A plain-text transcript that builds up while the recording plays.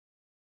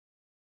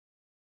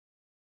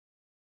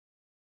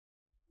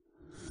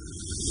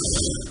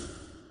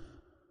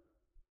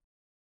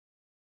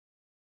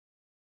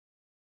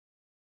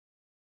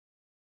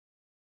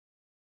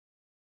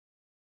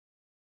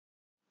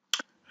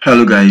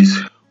Hello guys,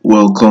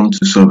 welcome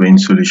to Solving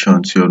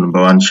Solutions, your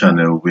number one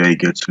channel where you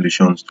get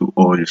solutions to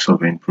all your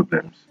solving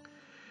problems.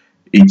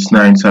 It's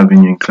nice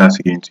having you in class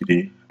again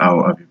today.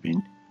 How have you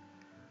been?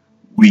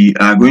 We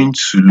are going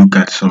to look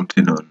at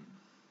something on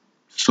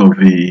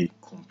survey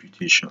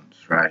computations,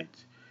 right?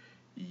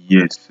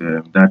 Yes,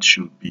 that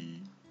should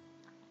be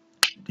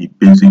the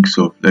basics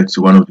of, let's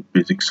say, one of the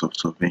basics of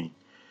surveying.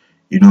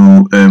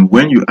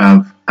 When you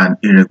have an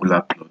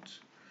irregular plot,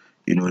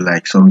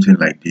 like something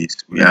like this,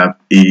 we have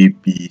A,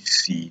 B,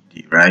 C,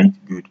 D, right?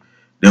 Good.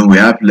 Then we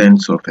have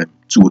lengths of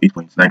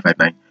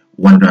 208.959,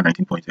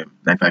 119.950,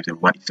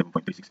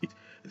 187.368,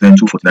 then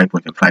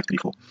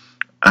 249.534.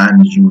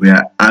 And you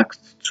were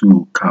asked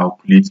to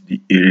calculate the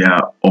area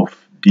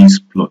of this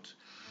plot.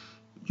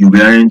 You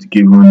weren't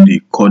given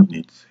the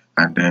coordinates,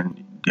 and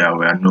then there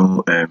were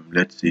no,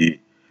 let's say,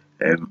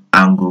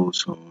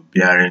 angles or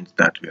bearings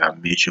that were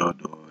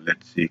measured or,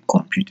 let's say,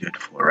 computed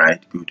for,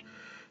 right? Good.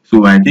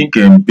 So I think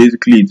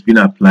basically it's been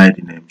applied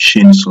in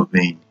chain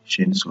surveying,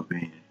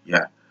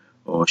 yeah,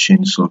 or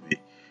chain survey,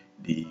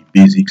 the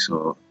basics,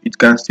 or it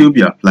can still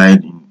be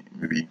applied in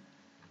maybe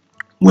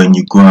when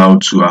you go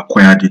out to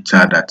acquire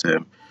data that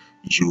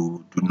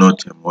you do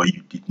not or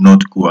you did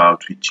not go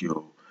out with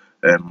your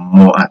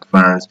more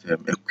advanced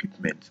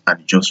equipment, and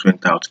you just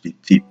went out to the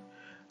tip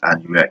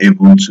and you were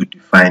able to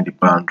define the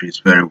boundaries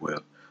very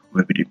well.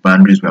 Maybe the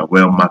boundaries were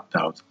well marked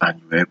out and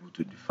you were able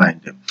to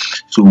define them.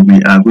 So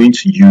we are going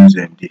to use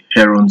the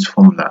Heron's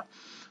formula.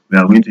 We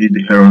are going to use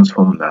the Heron's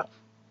formula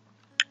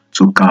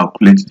to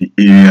calculate the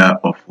area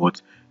of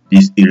what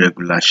this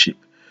irregular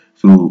shape.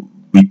 So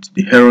with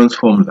the Heron's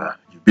formula,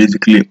 you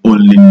basically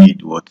only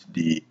need what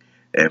the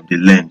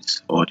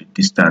lengths or the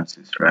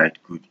distances, right?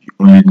 Good. You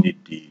only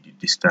need the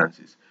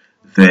distances.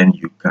 Then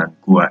you can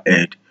go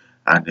ahead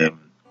and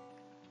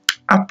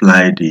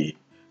apply the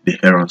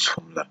Heron's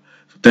formula.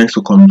 So thanks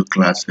for coming to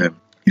class.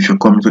 If you're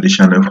coming to the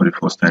channel for the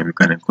first time, you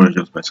can encourage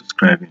us by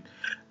subscribing.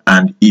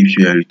 And if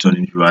you're a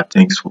returning viewer,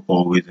 thanks for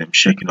always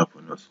checking up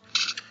on us.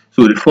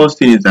 So the first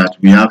thing is that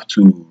we have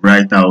to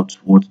write out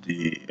what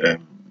the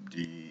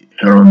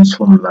Heron's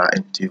formula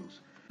entails.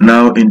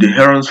 Now in the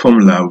Heron's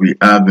formula, we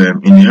have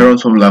in the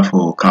Heron's formula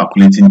for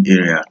calculating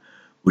area,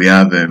 we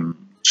have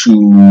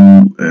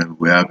two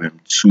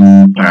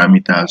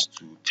parameters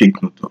to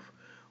take note of.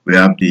 We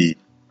have the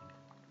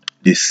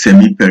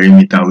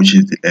semi-perimeter, which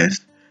is the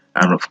S,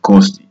 and of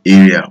course the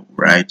area,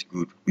 right?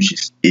 Good, which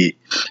is A.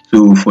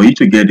 So for you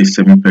to get the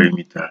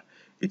semi-perimeter,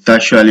 it's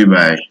actually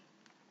by,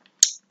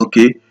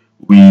 okay,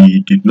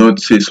 we did not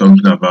say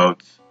something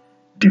about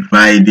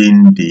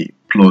dividing the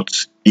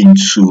plots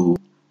into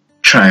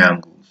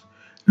triangles.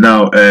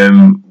 Now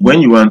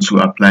when you want to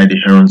apply the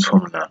Heron's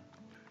formula,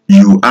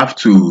 you have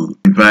to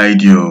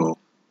divide your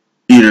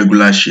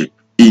irregular shape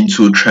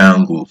into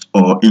triangles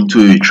or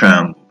into a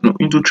triangle. No,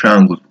 into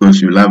triangles,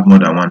 because you'll have more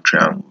than one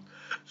triangle.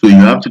 So you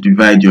have to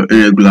divide your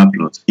irregular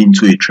plots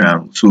into a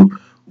triangle. So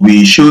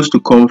we chose to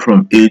come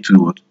from A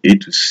to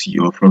C,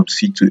 or from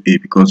C to A,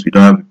 because we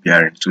don't have a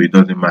bearing, so it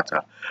doesn't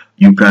matter.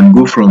 You can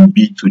go from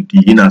B to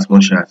D in as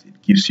much as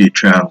it gives you a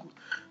triangle.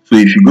 So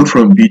if you go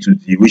from B to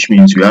D, which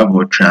means you have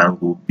a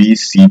triangle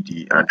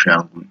BCD and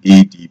triangle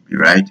ADB,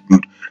 right?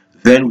 Good.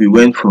 Then we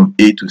went from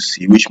A to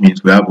C, which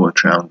means we have a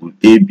triangle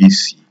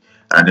ABC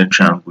and then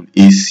triangle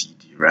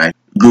ACD, right?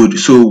 Good.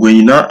 So when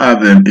you now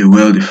have a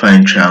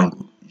well-defined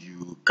triangle,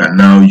 you can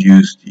now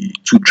use the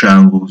two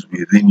triangles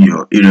within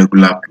your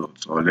irregular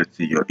plots, or let's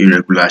say your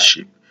irregular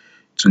shape,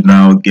 to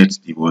now get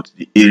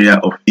the area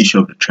of each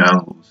of the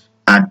triangles,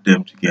 add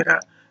them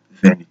together,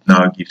 then it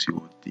now gives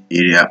you the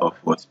area of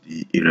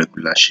the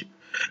irregular shape.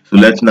 So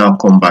let's now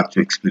come back to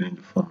explaining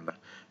the formula.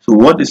 So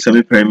what the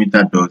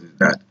semi-perimeter does is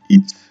that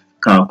it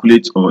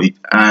calculates, or it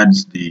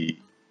adds the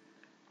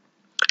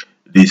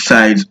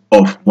sides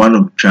of one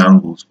of the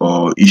triangles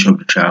or each of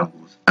the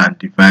triangles and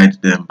divides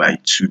them by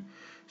 2.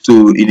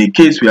 So in a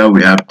case where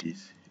we have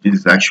this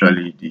is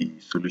actually the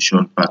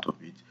solution part of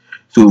it.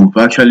 So we've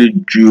actually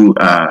drew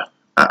a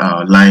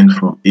line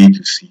from A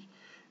to C.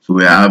 So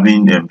we're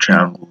having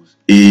triangles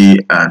A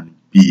and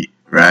B,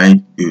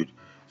 right? Good.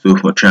 So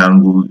for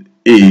triangle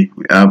A,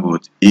 we have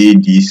what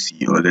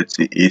ADC, or let's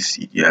say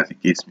ACD as the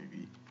case may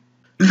be.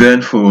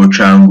 Then for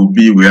triangle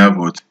B, we have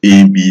what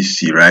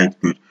ABC, right?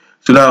 Good.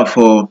 So now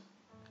for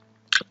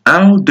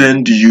how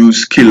then do you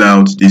scale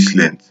out this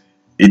length?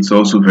 It's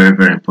also very,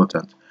 very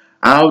important.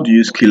 How do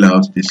you scale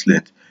out this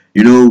length?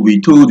 We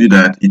told you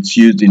that it's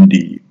used in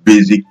the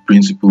basic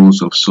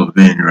principles of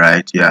surveying,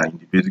 right? Yeah, in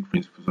the basic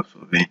principles of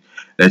surveying.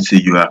 Let's say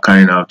you are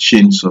carrying out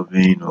chain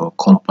surveying or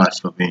compass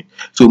surveying.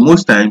 So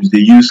most times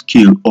they use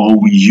scale, or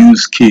we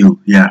use scale.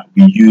 Yeah,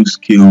 we use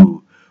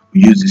scale.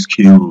 We use the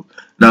scale rule.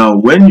 Now,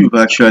 when you've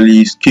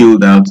actually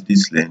scaled out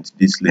this length,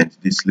 this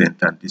length, this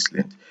length, and this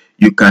length,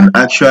 you can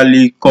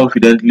actually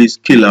confidently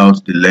scale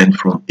out the length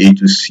from A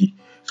to C.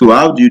 So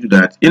how do you do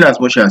that? In as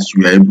much as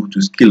you are able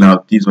to scale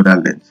out these other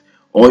lengths,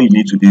 all you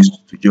need to do is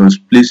to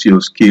just place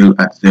your scale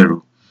at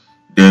 0,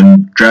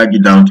 then drag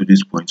it down to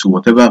this point. So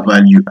whatever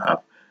value you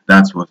have,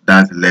 that's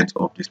the length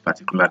of this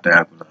particular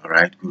diagonal,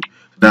 right? Good.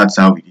 So that's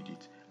how we did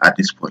it. at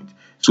this point.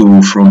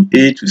 So from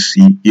A to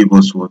C gave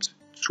us what?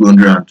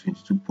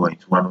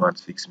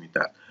 222.116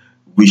 meters,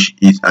 which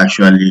is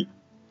actually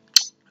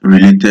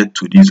related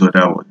to this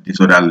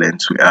other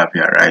length we have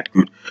here, right?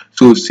 Good.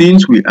 So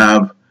since we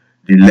have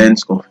the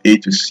length of A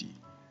to C,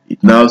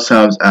 it now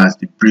serves as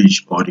the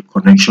bridge or the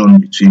connection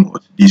between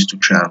what these two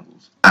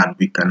triangles, and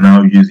we can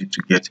now use it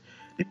to get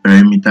the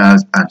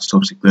perimeters and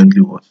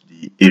subsequently what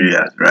the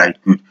areas, right?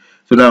 Good.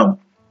 So now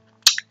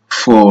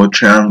for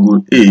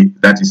triangle A,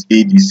 that is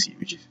ADC,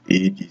 which is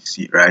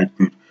ADC, right?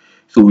 Good.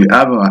 So we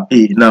have our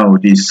A. Now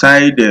the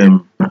side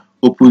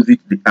opposite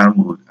the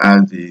angle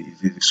as a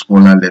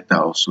smaller letter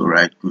also,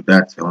 right? Good.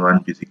 That's the one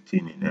basic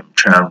thing in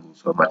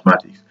triangles or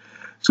mathematics.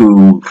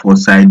 So for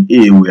side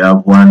A, we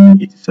have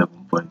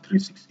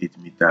 187.368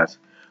 meters.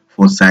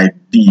 For side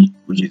D,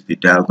 which is the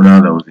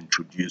diagonal that was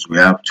introduced, we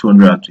have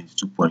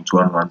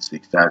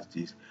 222.116. That's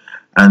this.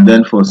 And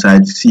then for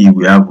side C,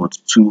 we have what?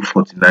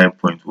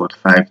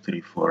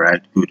 249.534,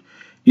 right? Good.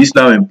 This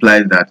now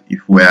implies that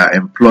if we are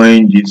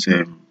employing this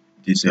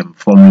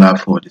formula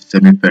for the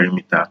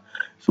semi-perimeter,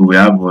 so we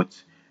have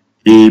what?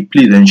 A.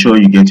 Please ensure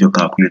you get your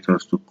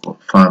calculators to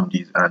confirm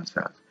these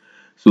answers.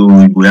 So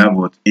we have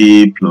what?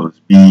 A plus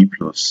B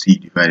plus C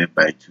divided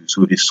by 2.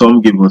 So the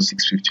sum gave us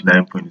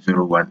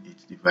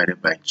 659.018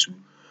 divided by 2,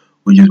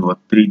 which is what?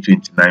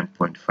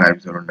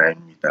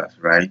 329.509 meters,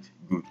 right?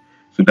 Good.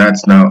 So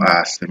that's now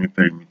our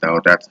semi-perimeter,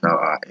 or that's now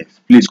our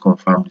S. Please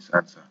confirm this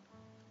answer.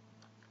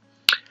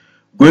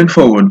 Going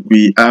forward,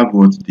 we have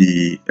what?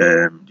 The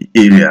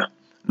area.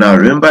 Now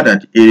remember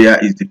that the area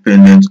is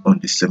dependent on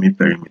the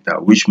semi-perimeter,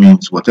 which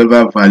means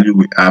whatever value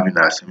we have in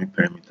our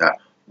semi-perimeter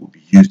will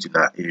be used in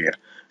our area.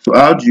 So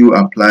how do you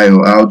apply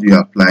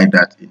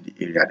that in the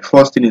area? The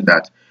first thing is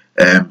that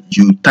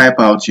you type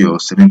out your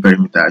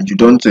semi-perimeter. You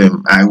don't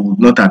I would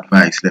not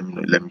advise, let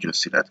me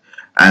just say that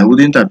I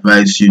wouldn't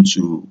advise you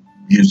to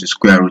use the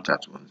square root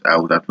at once. I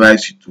would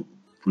advise you to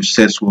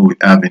process what we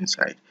have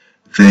inside,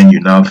 then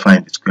you now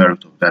find the square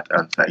root of that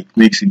answer. It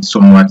makes it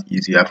somewhat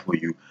easier for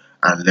you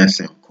and less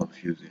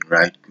confusing,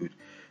 right? Good.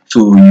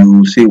 So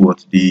you say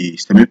what? The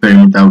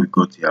semi-perimeter we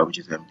got here, which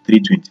is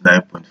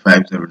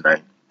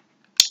 329.509,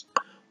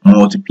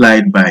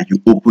 multiplied by,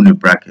 you open a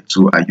bracket,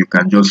 so you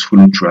can just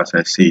follow through as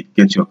I say,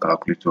 get your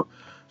calculator.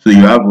 So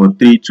you have what?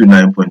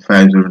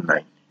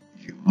 329.509,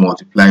 you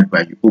multiplied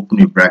by, you open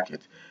a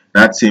bracket,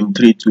 that same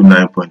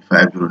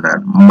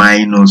 329.509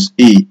 minus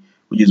A,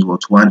 which is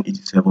what?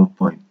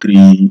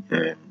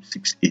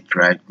 187.368,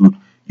 right? Good.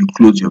 You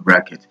close your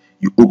bracket,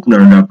 you open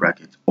another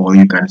bracket, or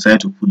you can decide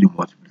to put the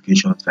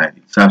multiplication sign.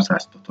 It serves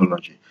as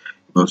tautology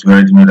because we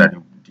already know that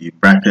the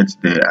brackets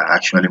there are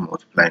actually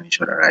multiplying each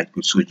other, right?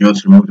 Good. So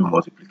just remove the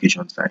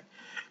multiplication sign.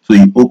 So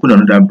you open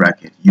another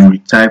bracket, you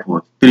retype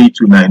what?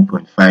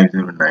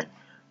 329.509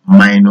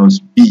 minus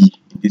B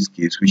in this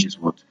case, which is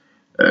what?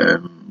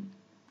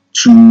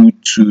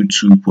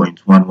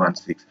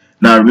 222.116.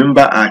 Now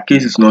remember, our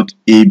case is not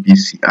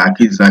ABC, our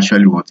case is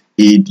actually what?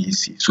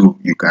 ADC. So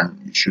you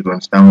should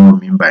understand what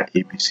we mean by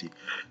ABC.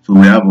 So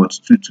we have what?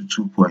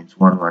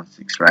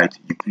 222.116, right?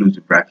 You close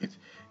the bracket,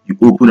 you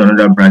open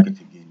another bracket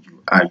again,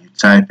 you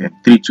type in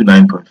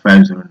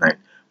 329.509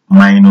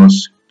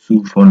 minus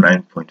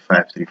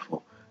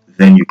 249.534,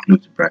 then you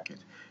close the bracket.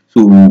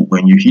 So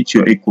when you hit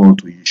your equal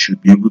to, you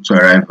should be able to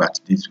arrive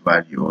at this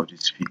value or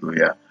this figure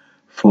here,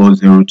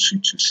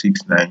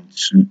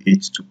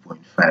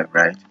 402269282.5,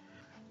 right?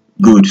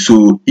 Good.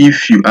 So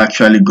if you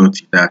actually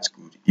got it, that's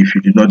good. If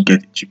you did not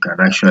get it, you can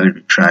actually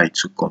retry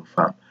to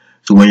confirm.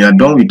 So when you're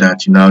done with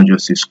that, you now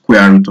just say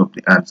square root of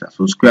the answer.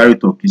 So square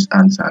root of this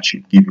answer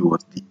should give you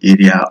what? The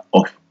area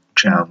of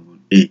triangle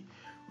A,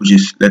 which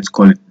is, let's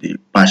call it the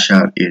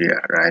partial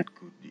area, right?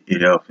 Good. The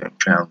area of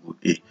triangle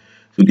A.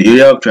 So the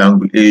area of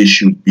triangle A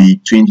should be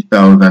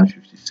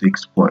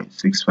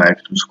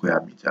 20,056.652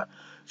 square meter.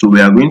 So we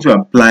are going to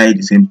apply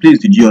the same. Please,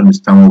 did you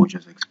understand what we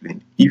just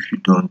explained? If you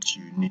don't,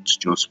 you need to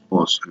just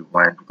pause,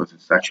 rewind, because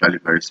it's actually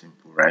very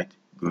simple, right?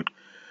 Good.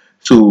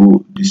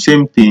 So the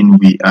same thing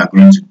we are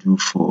going to do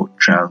for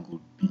triangle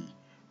B,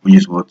 which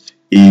is what?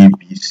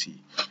 ABC.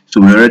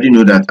 So we already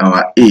know that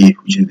our A,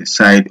 which is the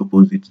side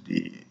opposite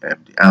the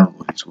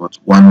angle, is what?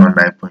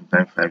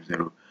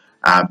 119.950.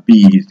 Our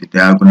B is the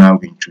diagonal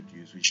we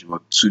introduced, which is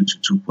what?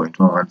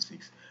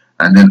 222.116.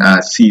 And then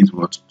our C is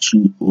what?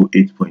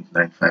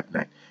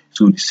 208.959.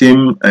 So the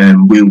same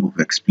way we've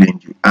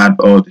explained, you add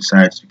all the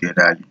sides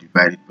together, you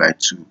divide it by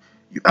 2,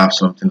 you have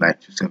something like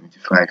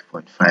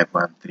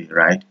 275.513,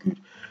 right? Good.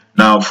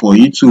 Now for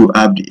you to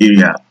have the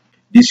area,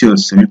 this is your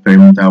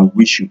semi-perimeter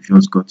which you've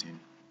just gotten,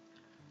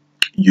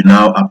 you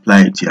now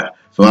apply it here.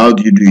 So how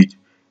do you do it?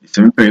 The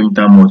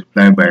semi-perimeter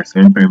multiplied by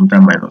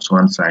semi-perimeter minus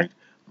one side,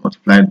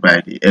 multiplied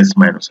by the S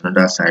minus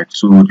another side.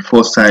 So the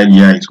first side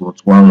here is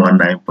what?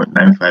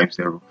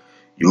 119.950.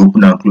 You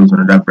open and close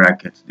another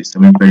bracket, the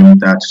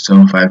semi-perimeter to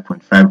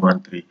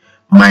 75.513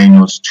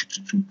 minus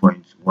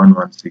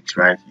 222.116,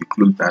 right? You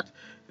close that,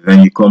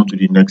 then you come to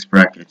the next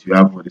bracket. You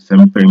have the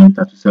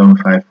semi-perimeter to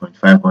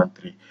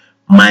 75.513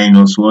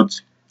 minus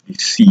what? The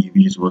C,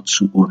 which is what?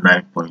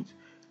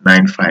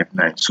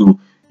 209.959. So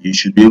you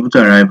should be able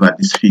to arrive at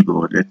this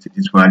figure, let's say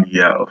this value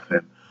here of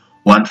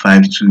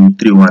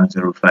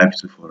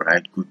 152,310,524,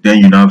 right? Good. Then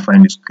you now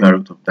find the square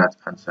root of that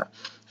answer.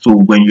 So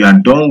when you are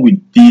done with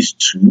these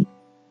two,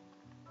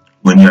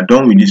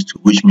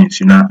 which means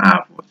you now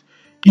have what?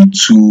 The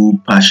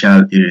two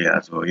partial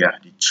areas, or yeah,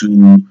 the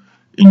two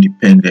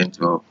independent,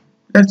 or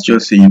let's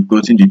just say you've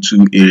gotten the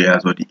two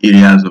areas, or the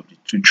areas of the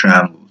two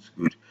triangles.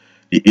 Good.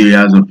 The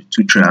areas of the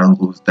two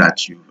triangles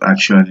that you've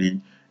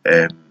actually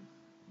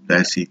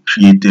let's say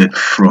created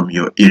from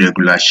your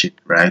irregular shape,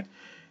 right?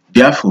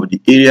 Therefore, the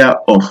area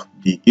of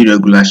the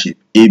irregular shape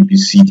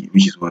ABCD,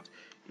 which is what?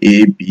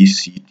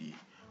 ABCD,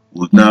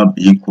 would now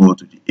be equal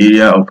to the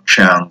area of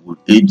triangle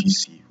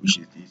ADC, which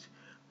is this,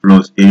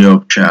 plus area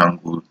of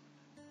triangle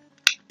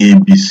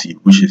ABC,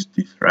 which is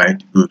this,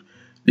 right? Good.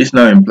 This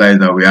now implies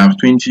that we have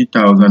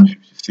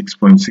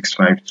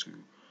 20,056.652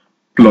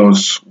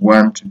 plus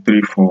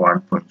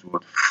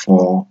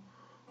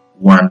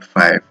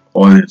 12341.415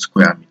 all in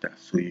square meters.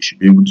 So you should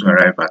be able to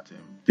arrive at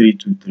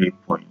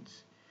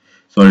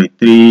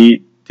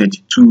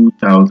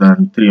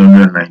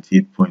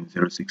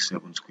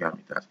 332,398.067 square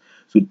meters.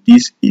 So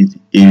this is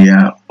the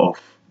area of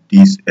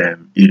this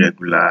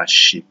irregular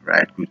shape,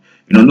 right? Good.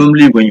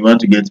 Normally when you want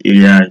to get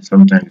area,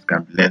 sometimes it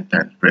can be length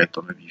times breadth,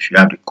 or maybe if you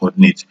have the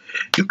coordinates,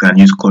 you can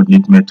use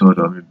coordinate method,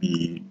 or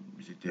maybe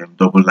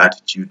double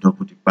latitude,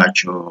 double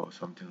departure, or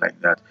something like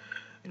that.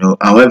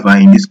 However,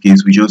 in this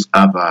case, we just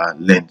have our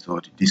length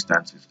or the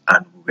distances,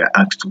 and we were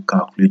asked to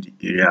calculate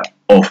the area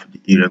of the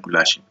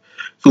irregular shape.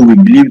 So we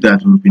believe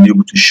that we've been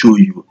able to show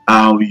you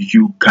how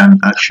you can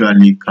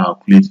actually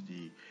calculate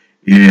the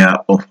area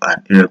of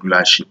an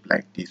irregular shape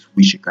like this,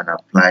 which you can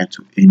apply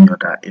to any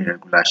other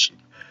irregular shape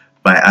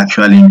by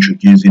actually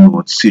introducing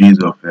what series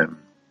of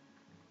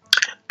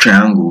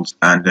triangles,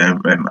 and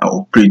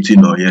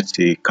operating, or let's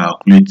say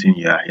calculating,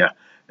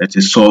 let's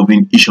say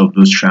solving each of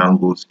those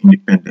triangles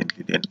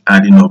independently, then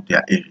adding up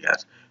their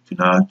areas to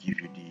now give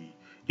you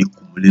the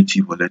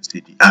cumulative, or let's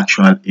say the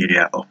actual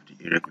area of the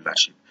irregular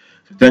shape.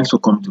 So thanks for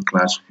coming to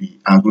class. We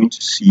are going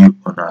to see you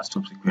on our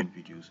subsequent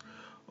videos.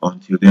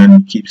 Until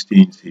then, keep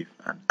staying safe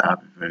and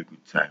have a very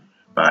good time.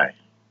 Bye.